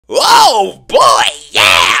Oh boy,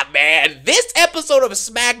 yeah, man. This episode of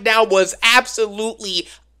SmackDown was absolutely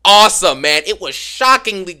awesome, man. It was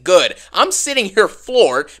shockingly good. I'm sitting here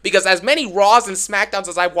floored because as many Raws and SmackDowns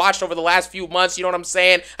as I've watched over the last few months, you know what I'm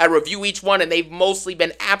saying? I review each one and they've mostly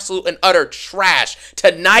been absolute and utter trash.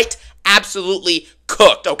 Tonight, absolutely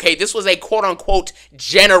cooked, okay? This was a quote-unquote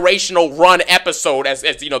generational run episode,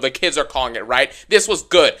 as you know, the kids are calling it, right? This was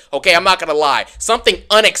good, okay? I'm not gonna lie. Something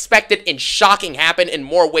unexpected and shocking happened in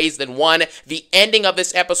more ways than one. The ending of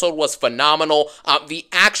this episode was phenomenal. The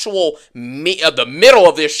actual the middle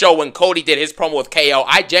of this show when Cody did his promo with KO,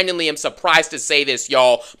 I genuinely am surprised to say this,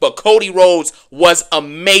 y'all, but Cody Rhodes was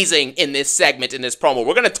amazing in this segment, in this promo.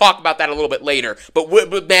 We're gonna talk about that a little bit later, but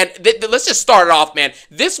man, let's just start it off, man.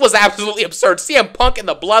 This was absolutely absurd. CM Punk in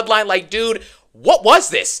the Bloodline, like, dude, what was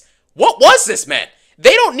this? What was this, man?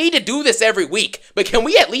 They don't need to do this every week, but can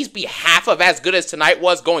we at least be half of as good as tonight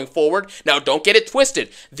was going forward? Now, don't get it twisted.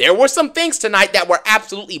 There were some things tonight that were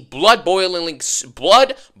absolutely blood-boilingly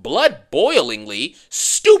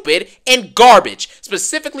stupid and garbage,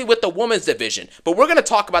 specifically with the women's division, but we're going to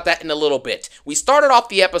talk about that in a little bit. We started off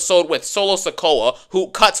the episode with Solo Sikoa, who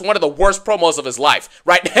cuts one of the worst promos of his life,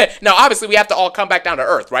 right? Now, obviously, we have to all come back down to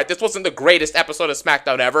earth, right? This wasn't the greatest episode of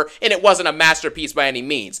SmackDown ever, and it wasn't a masterpiece by any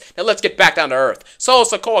means. Now, let's get back down to earth. Solo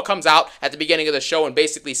Sikoa comes out at the beginning of the show and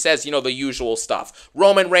basically says, you know, the usual stuff.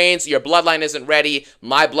 Roman Reigns, your bloodline isn't ready.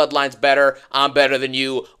 My bloodline's better. I'm better than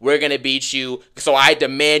you. We're going to beat you. So I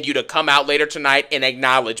demand you to come out later tonight and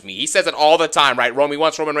acknowledge me. He says it all the time, right? He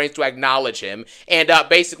wants Roman Reigns to acknowledge him. And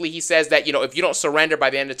basically he says that, you know, if you don't surrender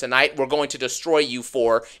by the end of tonight, we're going to destroy you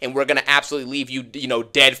and we're going to absolutely leave you, you know,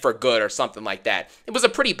 dead for good or something like that. It was a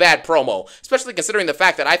pretty bad promo, especially considering the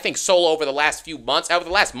fact that I think Solo over the last few months, over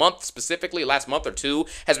the last month specifically, last month or two,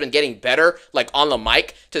 has been getting better, like on the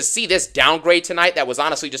mic. To see this downgrade tonight that was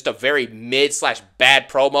honestly just a very mid/bad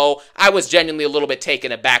promo, I was genuinely a little bit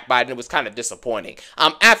taken aback by it, and it was kind of disappointing.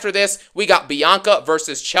 After this, we got Bianca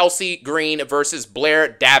versus Chelsea Green versus Blair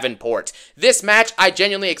Davenport. This match, I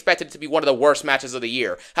genuinely expected it to be one of the worst matches of the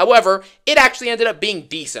year. However, it actually ended up being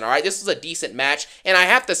decent, all right? This was a decent match, and I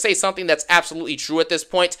have to say something that's absolutely true at this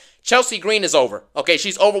point. Chelsea Green is over. Okay,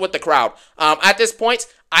 she's over with the crowd. At this point,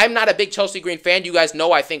 I'm not a big Chelsea Green fan. You guys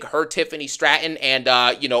know I think her, Tiffany Stratton, and,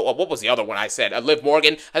 you know, what was the other one I said? Liv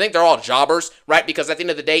Morgan. I think they're all jobbers, right? Because at the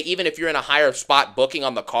end of the day, even if you're in a higher spot booking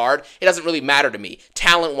on the card, it doesn't really matter to me.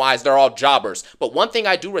 Talent-wise, they're all jobbers. But one thing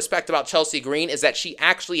I do respect about Chelsea Green is that she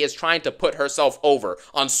actually is trying to put herself over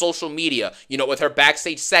on social media, you know, with her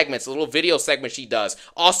backstage segments, a little video segment she does.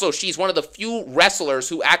 Also, she's one of the few wrestlers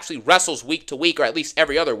who actually wrestles week to week, or at least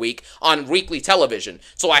every other week, on weekly television.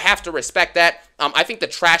 So I have to respect that. I think the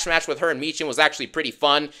trash match with her and Michin was actually pretty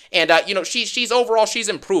fun. And, you know, she's overall, she's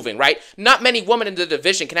improving, right? Not many women in the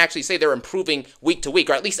division can actually say they're improving week to week,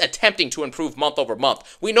 or at least attempting to improve month over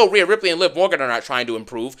month. We know Rhea Ripley and Liv Morgan are not trying to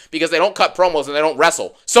improve because they don't cut promos and they don't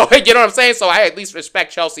wrestle. So, you know what I'm saying? So I at least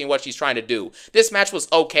respect Chelsea and what she's trying to do. This match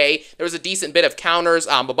was okay. There was a decent bit of counters,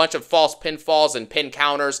 a bunch of false pinfalls and pin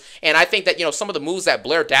counters. And I think that, you know, some of the moves that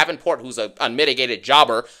Blair Davenport, who's an unmitigated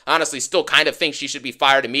jobber, honestly still kind of thinks she should be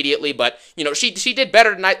fired immediately. But, you know, she did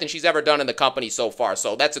better tonight than she's ever done in the company so far,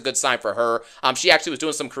 so that's a good sign for her. She actually was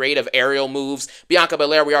doing some creative aerial moves. Bianca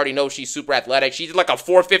Belair, we already know she's super athletic. She did like a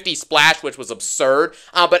 450 splash, which was absurd.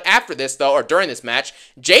 But after this, though, or during this match,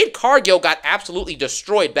 Jade Cargill got absolutely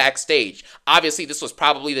destroyed backstage. Obviously, this was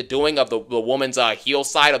probably the doing of the woman's heel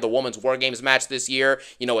side of the women's War Games match this year,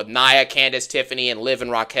 you know, with Nia, Candice, Tiffany, and Liv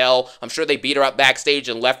and Raquel. I'm sure they beat her up backstage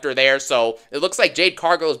and left her there, so it looks like Jade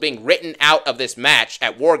Cargill is being written out of this match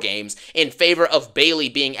at War Games in favor of Bayley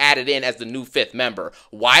being added in as the new 5th member.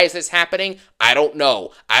 Why is this happening? I don't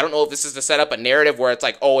know. I don't know if this is to set up a narrative where it's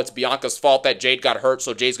like, oh, it's Bianca's fault that Jade got hurt,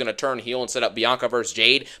 so Jade's going to turn heel and set up Bianca versus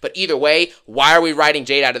Jade. But either way, why are we writing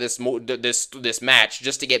Jade out of this match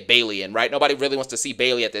just to get Bayley in, right? Nobody really wants to see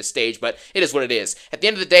Bayley at this stage, but it is what it is. At the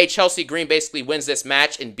end of the day, Chelsea Green basically wins this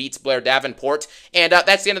match and beats Blair Davenport, and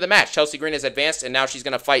that's the end of the match. Chelsea Green has advanced, and now she's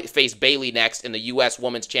going to face Bayley next in the U.S.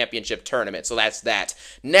 Women's Championship Tournament, so that's that.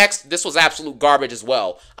 Next, this was absolute garbage as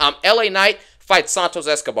well. LA Knight fights Santos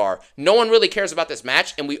Escobar. No one really cares about this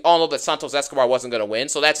match, and we all know that Santos Escobar wasn't going to win,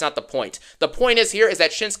 so that's not the point. The point is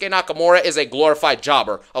that Shinsuke Nakamura is a glorified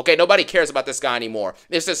jobber. Okay, nobody cares about this guy anymore.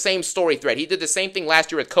 It's the same story thread. He did the same thing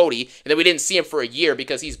last year with Cody, and then we didn't see him for a year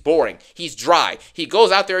because he's boring. He's dry. He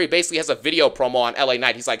goes out there, he basically has a video promo on LA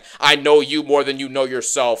Knight. He's like, I know you more than you know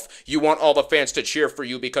yourself. You want all the fans to cheer for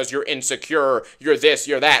you because you're insecure. You're this,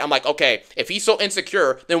 you're that. I'm like, okay, if he's so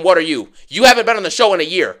insecure, then what are you? You haven't been on the show in a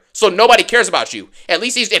year. So nobody cares about you. At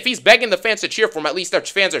least if he's begging the fans to cheer for him, at least their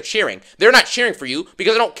fans are cheering. They're not cheering for you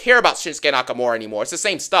because they don't care about Shinsuke Nakamura anymore. It's the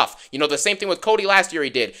same stuff. You know, the same thing with Cody last year he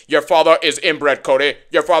did. Your father is inbred, Cody.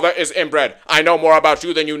 Your father is inbred. I know more about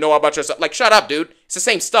you than you know about yourself. Like, shut up, dude. It's the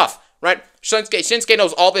same stuff, right? Shinsuke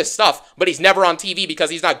knows all this stuff, but he's never on TV because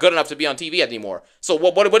he's not good enough to be on TV anymore. So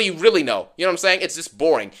what do you really know? You know what I'm saying? It's just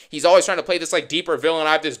boring. He's always trying to play this like deeper villain.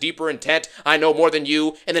 I have this deeper intent. I know more than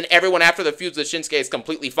you. And then everyone after the feuds with Shinsuke is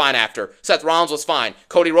completely fine after. Seth Rollins was fine.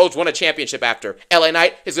 Cody Rhodes won a championship after. LA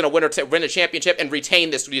Knight is going to win a championship and retain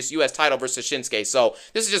this US title versus Shinsuke. So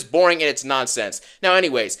this is just boring and it's nonsense. Now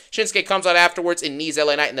anyways, Shinsuke comes out afterwards and knees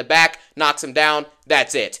LA Knight in the back, knocks him down.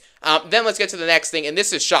 That's it. Then let's get to the next thing, and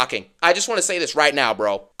this is shocking. I just want to say this right now,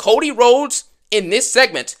 bro. Cody Rhodes, in this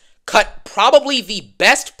segment, cut probably the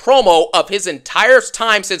best promo of his entire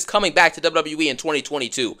time since coming back to WWE in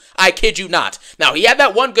 2022. I kid you not. Now, he had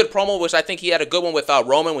that one good promo, which I think he had a good one with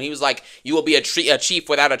Roman when he was like, you will be a chief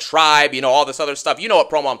without a tribe, you know, all this other stuff. You know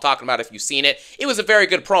what promo I'm talking about if you've seen it. It was a very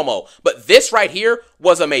good promo. But this right here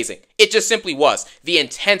was amazing. It just simply was. The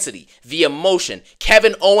intensity, the emotion,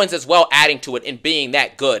 Kevin Owens as well adding to it and being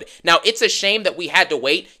that good. Now, it's a shame that we had to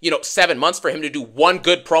wait, 7 months for him to do one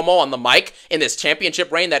good promo on the mic in this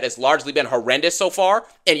championship reign that has largely been horrendous so far.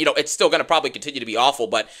 And, it's still going to probably continue to be awful.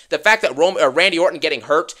 But the fact that Randy Orton getting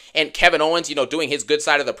hurt and Kevin Owens, doing his good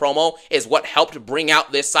side of the promo is what helped bring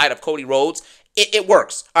out this side of Cody Rhodes. It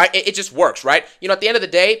works. All right. It just works, right? At the end of the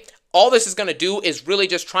day, all this is going to do is really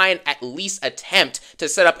just try and at least attempt to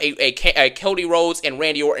set up a Cody Rhodes and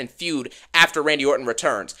Randy Orton feud after Randy Orton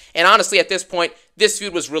returns. And honestly, at this point, this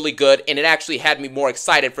feud was really good, and it actually had me more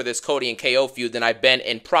excited for this Cody and KO feud than I've been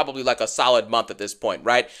in probably like a solid month at this point,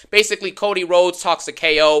 right? Basically, Cody Rhodes talks to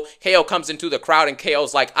KO. KO comes into the crowd, and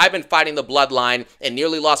KO's like, I've been fighting the bloodline and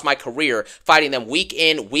nearly lost my career, fighting them week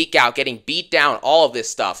in, week out, getting beat down, all of this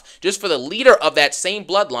stuff. Just for the leader of that same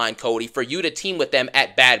bloodline, Cody, for you to team with them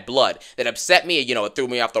at Bad Blood. That upset me, it threw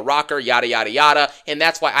me off the rocker, yada, yada, yada, and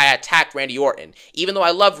that's why I attacked Randy Orton. Even though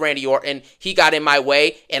I loved Randy Orton, he got in my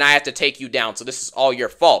way, and I have to take you down, so this is all your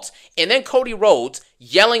fault. And then Cody Rhodes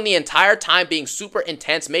yelling the entire time, being super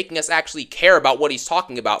intense, making us actually care about what he's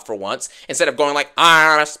talking about for once, instead of going like,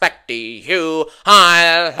 I respect you,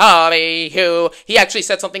 I love you. He actually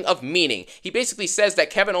said something of meaning. He basically says that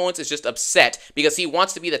Kevin Owens is just upset because he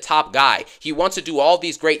wants to be the top guy. He wants to do all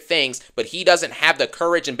these great things, but he doesn't have the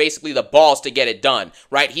courage and basically the balls to get it done,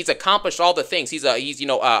 right? He's accomplished all the things. He's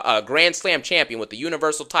a Grand Slam champion with the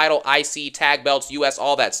Universal title, IC, tag belts, US,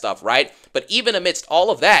 all that stuff, right? But even amidst all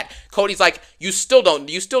of that, Cody's like, you still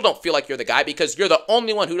don't feel like you're the guy because you're the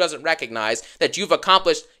only one who doesn't recognize that you've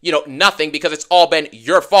accomplished, nothing because it's all been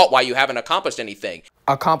your fault why you haven't accomplished anything.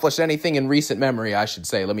 Accomplished anything in recent memory, I should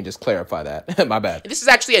say. Let me just clarify that. My bad. This is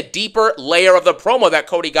actually a deeper layer of the promo that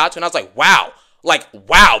Cody got to, and I was like, wow.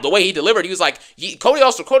 Wow, the way he delivered, he was like, Cody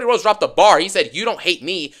Rhodes dropped the bar. He said, you don't hate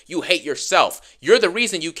me, you hate yourself. You're the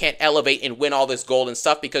reason you can't elevate and win all this gold and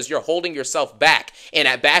stuff because you're holding yourself back. And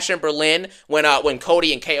at Bash in Berlin, when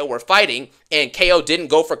Cody and KO were fighting, and KO didn't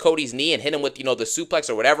go for Cody's knee and hit him with, the suplex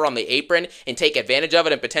or whatever on the apron and take advantage of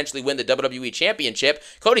it and potentially win the WWE Championship,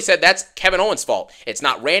 Cody said that's Kevin Owens' fault. It's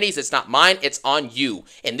not Randy's, it's not mine, it's on you.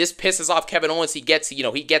 And this pisses off Kevin Owens. He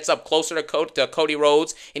gets up closer to Cody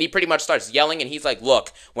Rhodes, and he pretty much starts yelling, and he's like,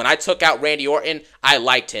 look, when I took out Randy Orton, I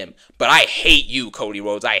liked him, but I hate you, Cody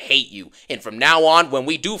Rhodes. I hate you. And from now on, when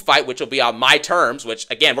we do fight, which will be on my terms, which,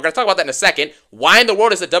 again, we're going to talk about that in a second, why in the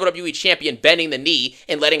world is the WWE Champion bending the knee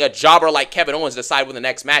and letting a jobber like Kevin Owens decide when the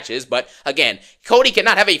next match is? But, again, Cody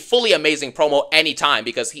cannot have a fully amazing promo anytime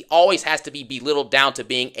because he always has to be belittled down to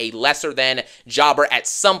being a lesser-than jobber at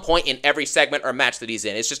some point in every segment or match that he's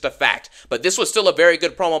in. It's just a fact. But this was still a very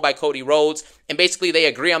good promo by Cody Rhodes, and basically they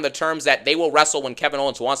agree on the terms that they will wrestle when Kevin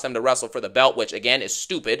Owens wants them to wrestle for the belt, which, again, is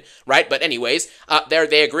stupid, right? But anyways,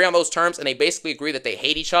 they agree on those terms, and they basically agree that they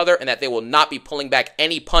hate each other and that they will not be pulling back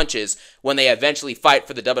any punches when they eventually fight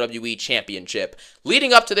for the WWE Championship.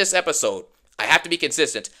 Leading up to this episode, I have to be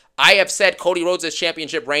consistent. I have said Cody Rhodes'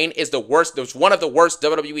 championship reign is the worst. It was one of the worst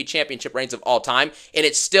WWE championship reigns of all time, and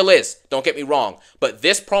it still is. Don't get me wrong. But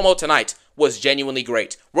this promo tonight was genuinely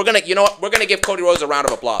great. We're gonna give Cody Rhodes a round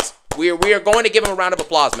of applause. We are going to give him a round of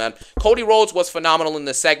applause, man. Cody Rhodes was phenomenal in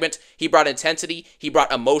this segment. He brought intensity. He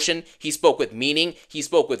brought emotion. He spoke with meaning. He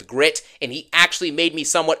spoke with grit. And he actually made me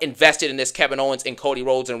somewhat invested in this Kevin Owens and Cody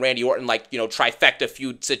Rhodes and Randy Orton, trifecta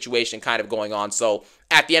feud situation kind of going on. So,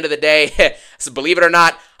 at the end of the day, so believe it or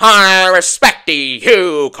not, I respect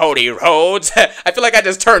you, Cody Rhodes. I feel like I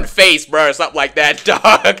just turned face, bro, or something like that,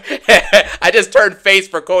 dog. I just turned face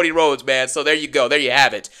for Cody Rhodes, man. So there you go. There you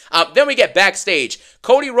have it. Then we get backstage.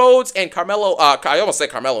 Cody Rhodes and Carmelo, I almost said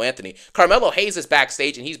Carmelo Anthony. Carmelo Hayes is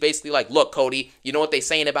backstage, and he's basically like, look, Cody, you know what they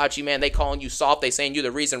saying about you, man? They calling you soft. They saying you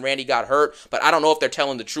the reason Randy got hurt, but I don't know if they're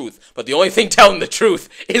telling the truth. But the only thing telling the truth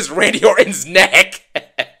is Randy Orton's neck.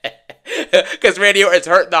 Because Randy Orton's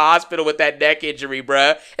hurt in the hospital with that neck injury,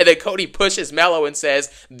 bruh. And then Cody pushes Melo and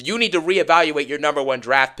says, you need to reevaluate your #1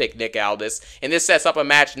 draft pick, Nick Aldis. And this sets up a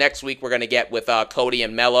match next week we're going to get with Cody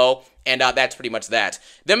and Melo. And that's pretty much that.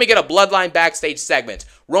 Then we get a Bloodline backstage segment.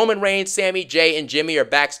 Roman Reigns, Sami, Jay, and Jimmy are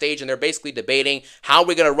backstage, and they're basically debating how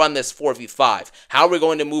we're going to run this 4v5. How are we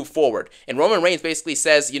going to move forward? And Roman Reigns basically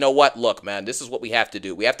says, you know what? Look, man, this is what we have to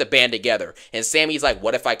do. We have to band together. And Sami's like,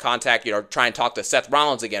 what if I contact, try and talk to Seth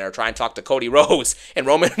Rollins again, or try and talk to Cody Rhodes? And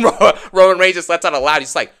Roman Reigns just lets out a loud,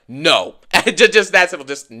 he's like, no. just that simple,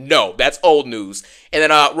 just no. That's old news. And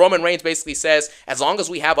then Roman Reigns basically says, as long as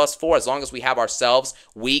we have us four, as long as we have ourselves,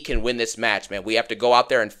 we can win this match, man. We have to go out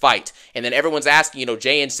there and fight. And then everyone's asking,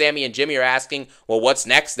 Jay and Sami and Jimmy are asking, well, what's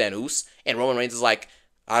next then, Oos? And Roman Reigns is like,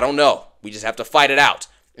 I don't know. We just have to fight it out.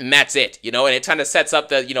 And that's it, and it kind of sets up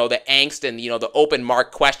the, the angst and, the open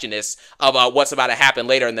mark questionness of what's about to happen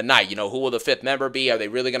later in the night. Who will the 5th member be? Are they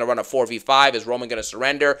really going to run a 4v5? Is Roman going to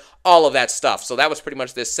surrender? All of that stuff. So that was pretty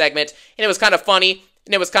much this segment, and it was kind of funny.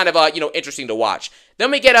 And it was kind of, interesting to watch. Then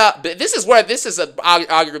we get, this is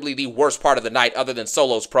arguably the worst part of the night other than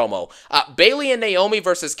Solo's promo. Bayley and Naomi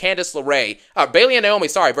versus Candice LeRae.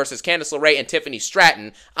 Versus Candice LeRae and Tiffany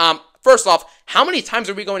Stratton. First off, how many times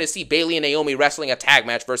are we going to see Bayley and Naomi wrestling a tag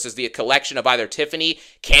match versus the collection of either Tiffany,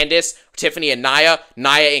 Candice, Tiffany and Nia,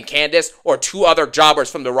 Nia and Candice, or 2 other jobbers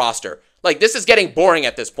from the roster? Like, this is getting boring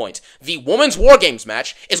at this point. The Women's War Games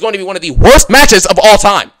match is going to be one of the worst matches of all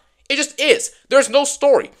time. It just is. There's no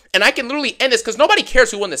story. And I can literally end this because nobody cares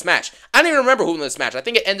who won this match. I don't even remember who won this match. I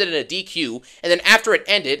think it ended in a DQ. And then after it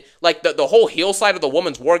ended, like the whole heel side of the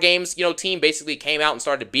Women's War Games, team basically came out and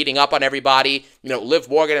started beating up on everybody. Liv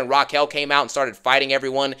Morgan and Raquel came out and started fighting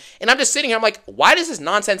everyone. And I'm just sitting here, I'm like, why does this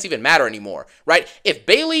nonsense even matter anymore, right? If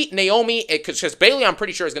Bayley, Naomi, because Bayley, I'm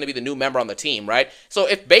pretty sure is going to be the new member on the team, right? So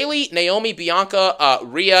if Bayley, Naomi, Bianca,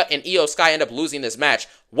 Rhea, and Io Sky end up losing this match,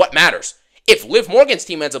 what matters? If Liv Morgan's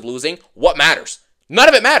team ends up losing, what matters? None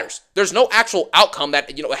of it matters. There's no actual outcome that,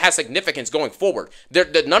 has significance going forward.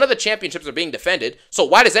 None of the championships are being defended, so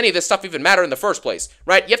why does any of this stuff even matter in the first place,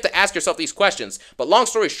 right? You have to ask yourself these questions. But long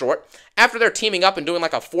story short, after they're teaming up and doing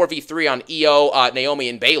like a 4v3 on Io, Naomi,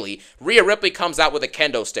 and Bayley, Rhea Ripley comes out with a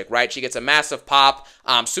kendo stick, right? She gets a massive pop,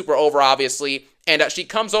 super over, obviously. And she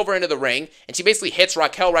comes over into the ring, and she basically hits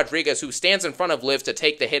Raquel Rodriguez, who stands in front of Liv to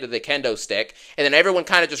take the hit of the kendo stick. And then everyone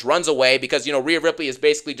kind of just runs away because, Rhea Ripley is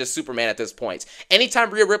basically just Superman at this point. Anytime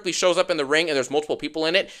Rhea Ripley shows up in the ring and there's multiple people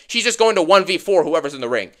in it, she's just going to 1v4 whoever's in the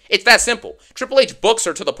ring. It's that simple. Triple H books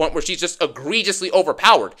her to the point where she's just egregiously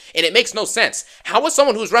overpowered, and it makes no sense. How is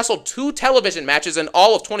someone who's wrestled 2 television matches in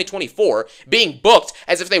all of 2024 being booked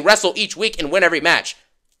as if they wrestle each week and win every match?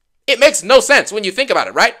 It makes no sense when you think about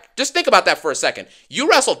it, right? Just think about that for a second. You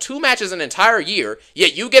wrestle 2 matches an entire year,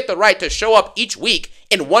 yet you get the right to show up each week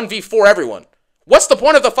and 1v4 everyone. What's the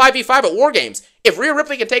point of the 5v5 at War Games? If Rhea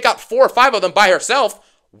Ripley can take out 4 or 5 of them by herself,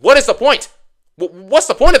 what is the point? What's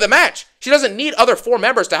the point of the match? She doesn't need other 4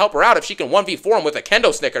 members to help her out if she can 1v4 them with a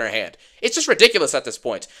kendo stick in her hand. It's just ridiculous at this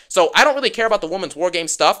point. So I don't really care about the Women's War Game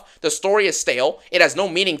stuff. The story is stale. It has no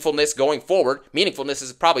meaningfulness going forward. Meaningfulness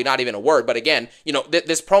is probably not even a word, but again,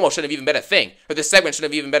 this promo shouldn't have even been a thing, or this segment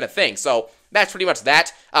shouldn't have even been a thing. So that's pretty much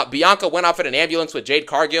that. Bianca went off in an ambulance with Jade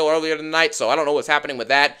Cargill earlier tonight, so I don't know what's happening with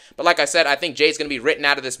that. But like I said, I think Jade's going to be written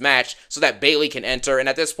out of this match so that Bayley can enter. And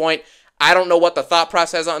at this point, I don't know what the thought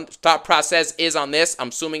process is on this. I'm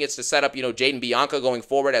assuming it's to set up, Jade and Bianca going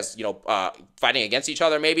forward as, fighting against each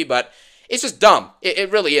other maybe, but it's just dumb.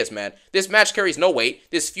 It really is, man. This match carries no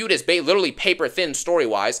weight. This feud is literally paper thin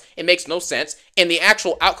story-wise. It makes no sense, and the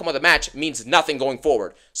actual outcome of the match means nothing going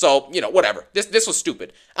forward. So, whatever. This was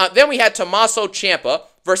stupid. Then we had Tommaso Ciampa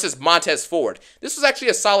versus Montez Ford. This was actually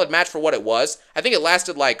a solid match for what it was. I think it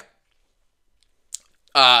lasted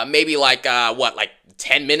maybe 9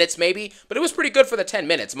 10 minutes maybe, but it was pretty good for the 10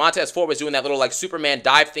 minutes. Montez Ford was doing that little like Superman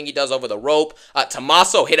dive thing he does over the rope.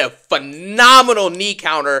 Tommaso hit a phenomenal knee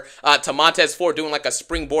counter to Montez Ford doing like a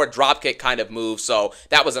springboard dropkick kind of move, so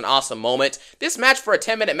that was an awesome moment. This match for a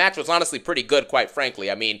 10-minute match was honestly pretty good, quite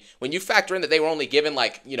frankly. I mean, when you factor in that they were only given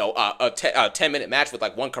like, you know, a 10-minute match with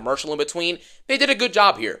like one commercial in between, they did a good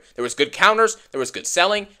job here. There was good counters, there was good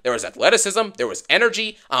selling, there was athleticism, there was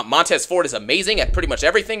energy. Montez Ford is amazing at pretty much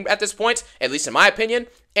everything at this point, at least in my opinion.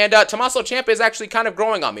 And Tommaso Ciampa is actually kind of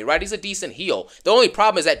growing on me, right? He's a decent heel. The only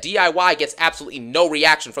problem is that DIY gets absolutely no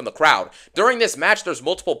reaction from the crowd. During this match, there's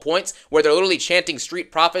multiple points where they're literally chanting Street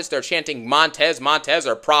Profits. They're chanting Montez,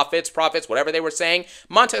 or Profits, whatever they were saying.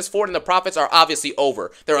 Montez Ford and the Profits are obviously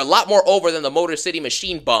over. They're a lot more over than the Motor City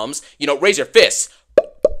Machine Bums. You know, raise your fists.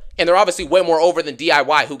 And they're obviously way more over than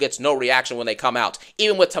DIY, who gets no reaction when they come out.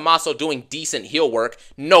 Even with Tommaso doing decent heel work,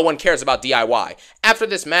 no one cares about DIY. After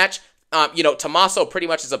this match, you know, Tommaso pretty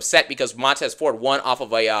much is upset because Montez Ford won off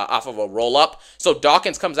of a roll-up. So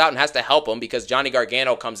Dawkins comes out and has to help him because Johnny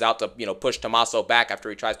Gargano comes out to, you know, push Tommaso back after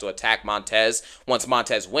he tries to attack Montez once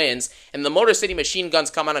Montez wins. And the Motor City Machine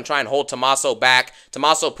Guns come out and try and hold Tommaso back.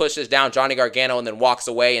 Tommaso pushes down Johnny Gargano and then walks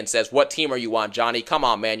away and says, "What team are you on, Johnny? Come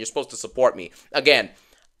on, man. You're supposed to support me." Again,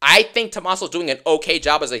 I think Tommaso's doing an okay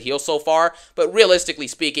job as a heel so far, but realistically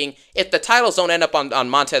speaking, if the titles don't end up on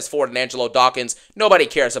Montez Ford and Angelo Dawkins, nobody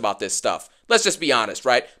cares about this stuff. Let's just be honest,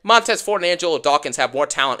 right? Montez Ford and Angelo Dawkins have more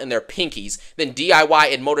talent in their pinkies than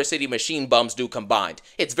DIY and Motor City Machine Bums do combined.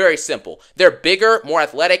 It's very simple. They're bigger, more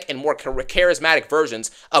athletic, and more charismatic versions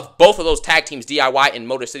of both of those tag teams, DIY and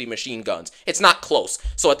Motor City Machine Guns. It's not close.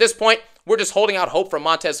 So at this point, we're just holding out hope for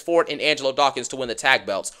Montez Ford and Angelo Dawkins to win the tag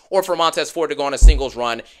belts, or for Montez Ford to go on a singles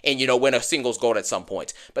run and, you know, win a singles gold at some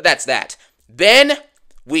point. But that's that. Then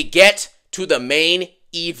we get to the main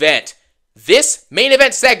event. This main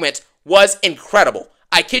event segment was incredible.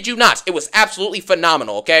 I kid you not. It was absolutely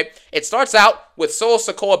phenomenal, okay? It starts out with Solo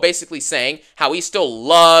Sikoa basically saying how he still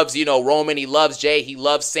loves, you know, Roman, he loves Jay, he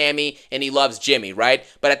loves Sammy, and he loves Jimmy, right?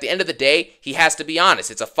 But at the end of the day, he has to be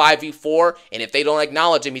honest. It's a 5v4, and if they don't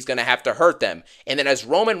acknowledge him, he's going to have to hurt them. And then as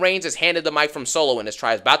Roman Reigns is handed the mic from Solo and is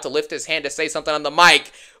about to lift his hand to say something on the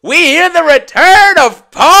mic, we hear the return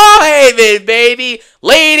of Paul Heyman, baby!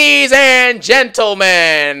 Ladies and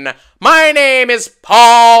gentlemen, my name is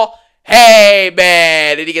Paul Hey,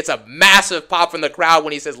 man, and he gets a massive pop from the crowd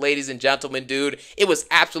when he says, ladies and gentlemen, dude. It was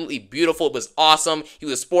absolutely beautiful. It was awesome. He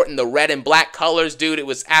was sporting the red and black colors, dude. It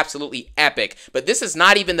was absolutely epic. But this is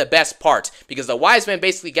not even the best part, because the wise man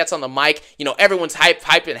basically gets on the mic. You know, everyone's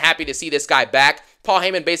hyped and happy to see this guy back. Paul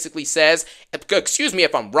Heyman basically says, excuse me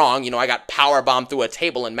if I'm wrong, you know, I got powerbombed through a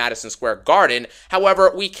table in Madison Square Garden.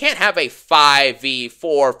 However, we can't have a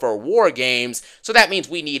 5v4 for War Games, so that means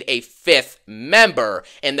we need a fifth member.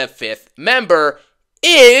 And the fifth member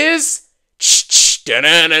is... And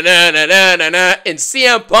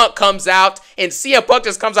CM Punk comes out, and CM Punk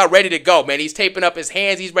just comes out ready to go, man. He's taping up his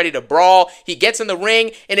hands. He's ready to brawl. He gets in the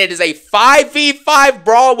ring, and it is a 5v5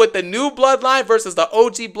 brawl with the new Bloodline versus the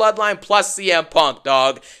OG Bloodline plus CM Punk,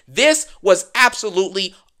 dog. This was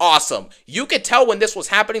absolutely awesome. You could tell when this was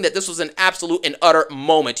happening that this was an absolute and utter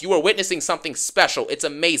moment. You were witnessing something special. It's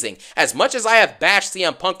amazing. As much as I have bashed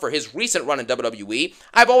CM Punk for his recent run in WWE,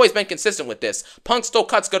 I've always been consistent with this. Punk still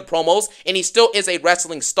cuts good promos, and he still is a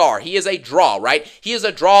wrestling star. He is a draw, right? He is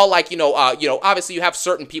a draw like, obviously you have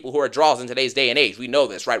certain people who are draws in today's day and age. We know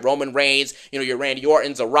this, right? Roman Reigns, your Randy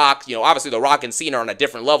Orton's, The Rock, obviously The Rock and Cena are on a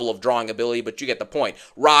different level of drawing ability, but you get the point.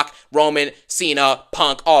 Rock, Roman, Cena,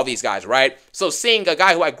 Punk, all these guys, right? So seeing a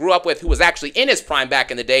guy who I grew up with who was actually in his prime back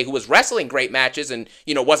in the day, who was wrestling great matches and,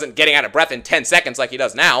 wasn't getting out of breath in 10 seconds like he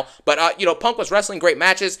does now, but, Punk was wrestling great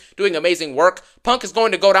matches, doing amazing work. Punk is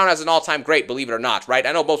going to go down as an all-time great, believe it or not, right?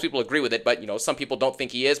 I know most people agree with it, but, some people don't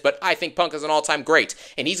think he is, but I think Punk is an all-time great,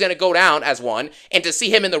 and he's going to go down as one, and to see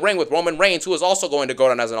him in the ring with Roman Reigns, who is also going to go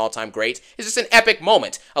down as an all-time great, is just an epic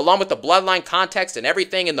moment, along with the Bloodline context and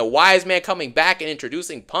everything, and the wise man coming back and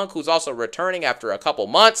introducing Punk, who's also returning after a couple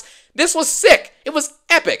months. This was sick. It was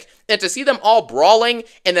epic. And to see them all brawling,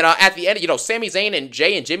 and then at the end, Sami Zayn and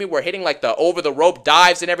Jay and Jimmy were hitting like the over-the-rope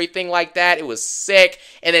dives and everything like that. It was sick.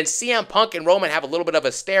 And then CM Punk and Roman have a little bit of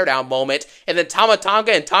a stare-down moment. And then Tama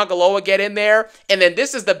Tonga and Tonga Loa get in there. And then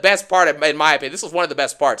this is the best part, in my opinion. This was one of the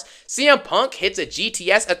best parts. CM Punk hits a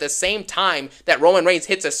GTS at the same time that Roman Reigns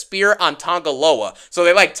hits a spear on Tonga Loa. So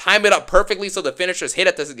they time it up perfectly so the finishers hit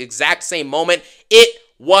at the exact same moment. It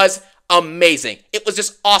was amazing. It was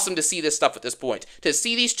just awesome to see this stuff at this point. To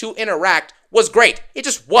see these two interact was great. It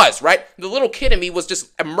just was, right? The little kid in me was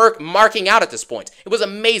just marking out at this point. It was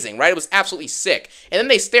amazing, right? It was absolutely sick. And then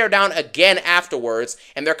they stare down again afterwards,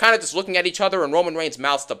 and they're kind of just looking at each other, and Roman Reigns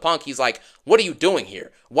mouths to Punk. He's like, what are you doing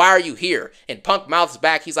here? Why are you here? And Punk mouths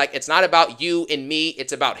back. He's like, it's not about you and me,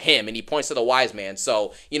 it's about him. And he points to the wise man.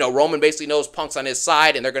 So, you know, Roman basically knows Punk's on his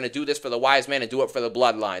side, and they're going to do this for the wise man and do it for the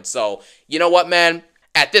bloodline. So, you know what, man?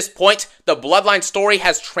 At this point, the bloodline story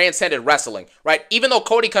has transcended wrestling, right? Even though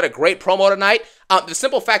Cody cut a great promo tonight, the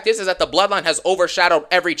simple fact is that the bloodline has overshadowed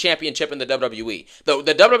every championship in the WWE. The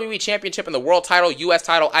WWE championship and the world title, US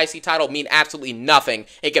title, IC title mean absolutely nothing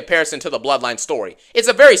in comparison to the bloodline story. It's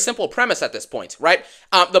a very simple premise at this point, right?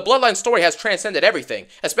 The bloodline story has transcended everything,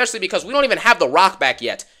 especially because we don't even have The Rock back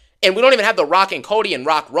yet. And we don't even have The Rock and Cody and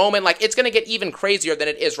Rock Roman. Like, it's going to get even crazier than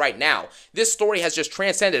it is right now. This story has just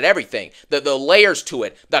transcended everything. The layers to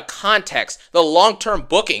it, the context, the long-term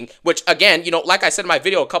booking, which, again, you know, like I said in my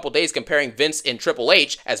video a couple days comparing Vince and Triple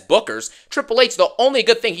H as bookers, Triple H, the only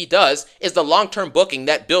good thing he does is the long-term booking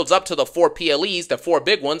that builds up to the 4 PLEs, the 4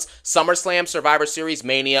 big ones, SummerSlam, Survivor Series,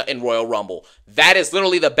 Mania, and Royal Rumble. That is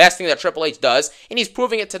literally the best thing that Triple H does, and he's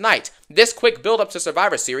proving it tonight. This quick build-up to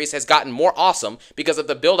Survivor Series has gotten more awesome because of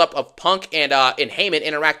the build-up of Punk and Heyman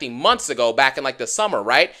interacting months ago back in like the summer,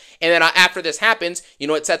 right? And then after this happens, you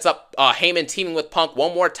know, it sets up Heyman teaming with Punk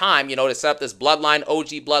one more time, you know, to set up this Bloodline,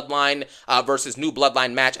 OG Bloodline versus New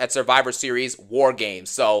Bloodline match at Survivor Series War Games.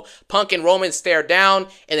 So Punk and Roman stare down,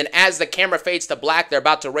 and then as the camera fades to black, they're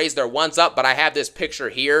about to raise their ones up, but I have this picture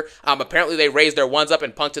here. Apparently they raised their ones up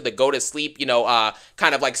and Punk did the go to sleep, you know,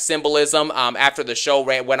 kind of like symbolism after the show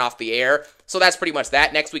went off the air. So that's pretty much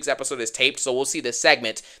that. Next week's episode is taped, so we'll see the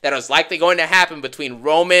segment that is likely going to happen between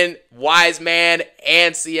Roman, Wise Man,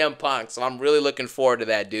 and CM Punk. So I'm really looking forward to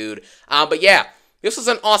that, dude. But yeah, this was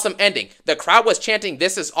an awesome ending. The crowd was chanting,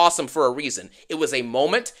 "This is awesome," for a reason. It was a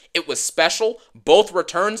moment. It was special. Both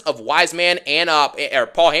returns of Wise Man and or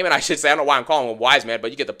Paul Heyman, I should say. I don't know why I'm calling him Wise Man,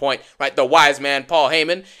 but you get the point, right? The Wise Man, Paul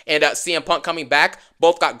Heyman, and CM Punk coming back.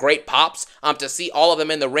 Both got great pops. To see all of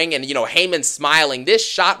them in the ring and, you know, Heyman smiling. This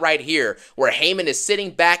shot right here where Heyman is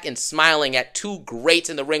sitting back and smiling at two greats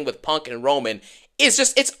in the ring with Punk and Roman is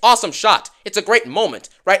just, it's awesome shot. It's a great moment,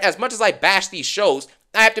 right? As much as I bash these shows,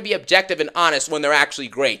 I have to be objective and honest when they're actually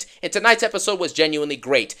great. And tonight's episode was genuinely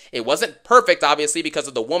great. It wasn't perfect, obviously, because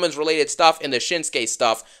of the women's related stuff and the Shinsuke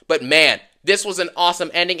stuff. But man, this was an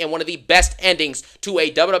awesome ending and one of the best endings to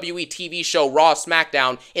a WWE TV show, Raw,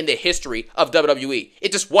 SmackDown, in the history of WWE.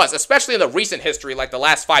 It just was, especially in the recent history, like the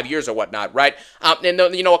last 5 years or whatnot, right? And,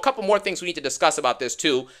 you know, a couple more things we need to discuss about this,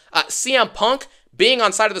 too. CM Punk being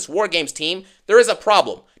on side of this War Games team, there is a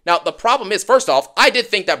problem. Now, the problem is, first off, I did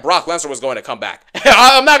think that Brock Lesnar was going to come back.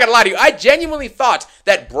 I'm not going to lie to you. I genuinely thought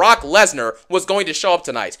that Brock Lesnar was going to show up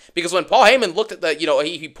tonight. Because when Paul Heyman looked at the, you know,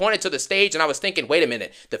 he pointed to the stage, and I was thinking, wait a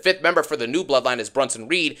minute. The 5th member for the new bloodline is Bronson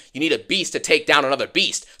Reed. You need a beast to take down another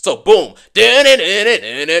beast. So, boom. I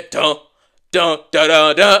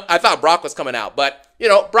thought Brock was coming out. But, you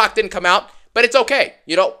know, Brock didn't come out. But it's okay.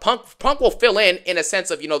 You know, Punk will fill in a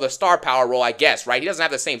sense of, you know, the star power role, I guess, right? He doesn't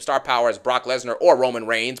have the same star power as Brock Lesnar or Roman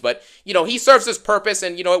Reigns, but, you know, he serves his purpose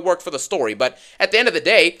and, you know, it worked for the story. But at the end of the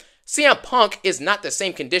day, CM Punk is not the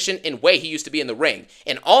same condition and way he used to be in the ring.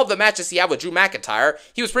 In all of the matches he had with Drew McIntyre,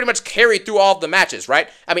 he was pretty much carried through all of the matches, right?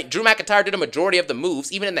 I mean, Drew McIntyre did a majority of the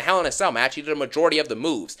moves. Even in the Hell in a Cell match, he did a majority of the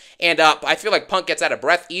moves. And I feel like Punk gets out of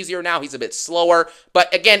breath easier now. He's a bit slower.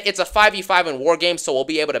 But again, it's a 5v5 in War Games, so we'll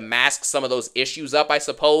be able to mask some of those issues up, I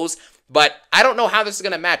suppose. But I don't know how this is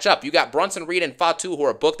going to match up. You got Bronson Reed and Fatu who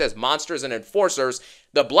are booked as monsters and enforcers.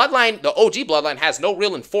 The Bloodline, the OG Bloodline, has no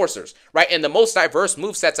real enforcers, right? And the most diverse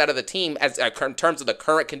movesets out of the team as in terms of the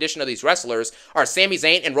current condition of these wrestlers are Sami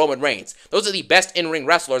Zayn and Roman Reigns. Those are the best in-ring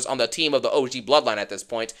wrestlers on the team of the OG Bloodline at this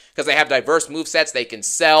point because they have diverse movesets, they can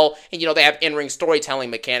sell, and, you know, they have in-ring storytelling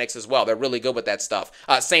mechanics as well. They're really good with that stuff.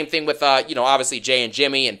 Same thing with, you know, obviously Jay and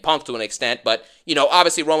Jimmy and Punk to an extent, but, you know,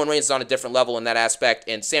 obviously Roman Reigns is on a different level in that aspect,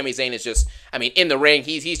 and Sami Zayn is just, I mean, in the ring,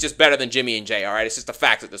 he's just better than Jimmy and Jay, all right? It's just a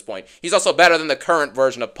fact at this point. He's also better than the current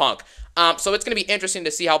version of Punk. So it's going to be interesting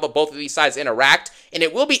to see how both of these sides interact, and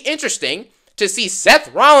it will be interesting to see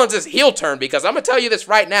Seth Rollins' heel turn, because I'm going to tell you this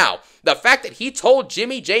right now. The fact that he told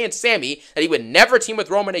Jimmy, Jay, and Sammy that he would never team with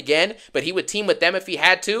Roman again, but he would team with them if he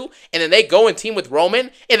had to, and then they go and team with Roman,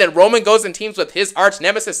 and then Roman goes and teams with his arch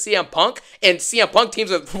nemesis CM Punk, and CM Punk teams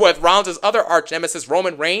with Rollins' other arch nemesis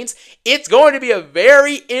Roman Reigns. It's going to be a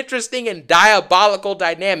very interesting and diabolical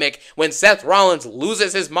dynamic when Seth Rollins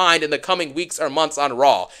loses his mind in the coming weeks or months on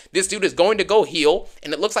Raw. This dude is going to go heel,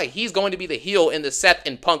 and it looks like he's going to be the heel in the Seth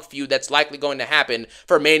and Punk feud that's likely going to happen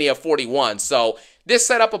for Mania 41. So this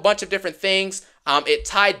set up a bunch of different things. It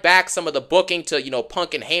tied back some of the booking to,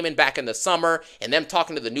 Punk and Heyman back in the summer and them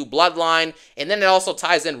talking to the new bloodline. And then it also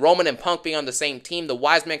ties in Roman and Punk being on the same team, the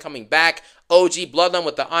Wise Men coming back, OG Bloodline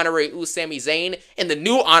with the honorary Uce Sami Zayn, and the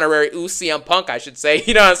new honorary Uce CM Punk, I should say.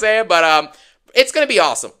 You know what I'm saying? But it's going to be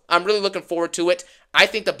awesome. I'm really looking forward to it. I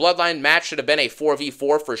think the Bloodline match should have been a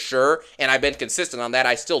 4v4 for sure, and I've been consistent on that.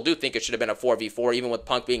 I still do think it should have been a 4v4, even with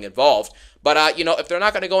Punk being involved. But, if they're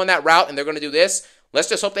not going to go in that route and they're going to do this, let's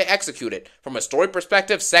just hope they execute it. From a story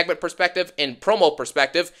perspective, segment perspective, and promo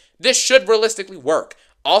perspective, this should realistically work.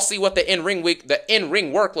 I'll see what the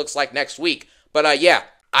in-ring work looks like next week. But, yeah,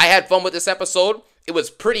 I had fun with this episode. It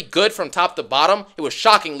was pretty good from top to bottom. It was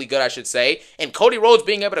shockingly good, I should say. And Cody Rhodes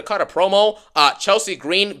being able to cut a promo, Chelsea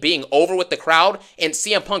Green being over with the crowd, and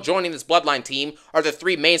CM Punk joining this Bloodline team are the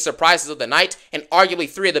three main surprises of the night, and arguably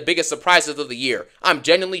three of the biggest surprises of the year. I'm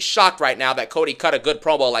genuinely shocked right now that Cody cut a good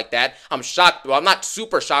promo like that. I'm shocked. Well, I'm not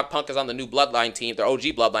super shocked Punk is on the new Bloodline team, their OG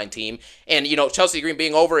Bloodline team. And, Chelsea Green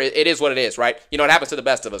being over, it is what it is, right? It happens to the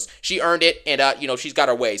best of us. She earned it, and, she's got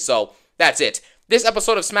her way. So, that's it. This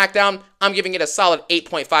episode of Smackdown, I'm giving it a solid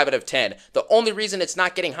 8.5 out of 10. The only reason it's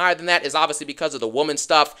not getting higher than that is obviously because of the woman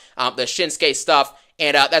stuff, the Shinsuke stuff,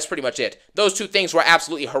 and that's pretty much it. Those two things were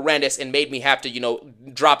absolutely horrendous and made me have to,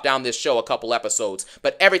 drop down this show a couple episodes.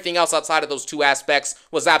 But everything else outside of those two aspects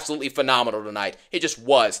was absolutely phenomenal tonight. It just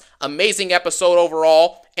was. Amazing episode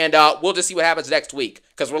overall, and we'll just see what happens next week,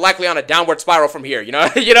 because we're likely on a downward spiral from here, you know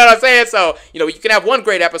what I'm saying? So, you can have one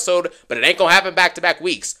great episode, but it ain't gonna happen back-to-back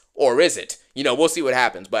weeks. Or is it? We'll see what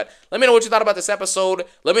happens. But let me know what you thought about this episode.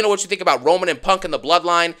 Let me know what you think about Roman and Punk and the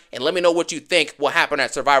Bloodline. And let me know what you think will happen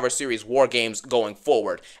at Survivor Series War Games going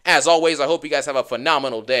forward. As always, I hope you guys have a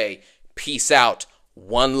phenomenal day. Peace out.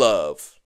 One love.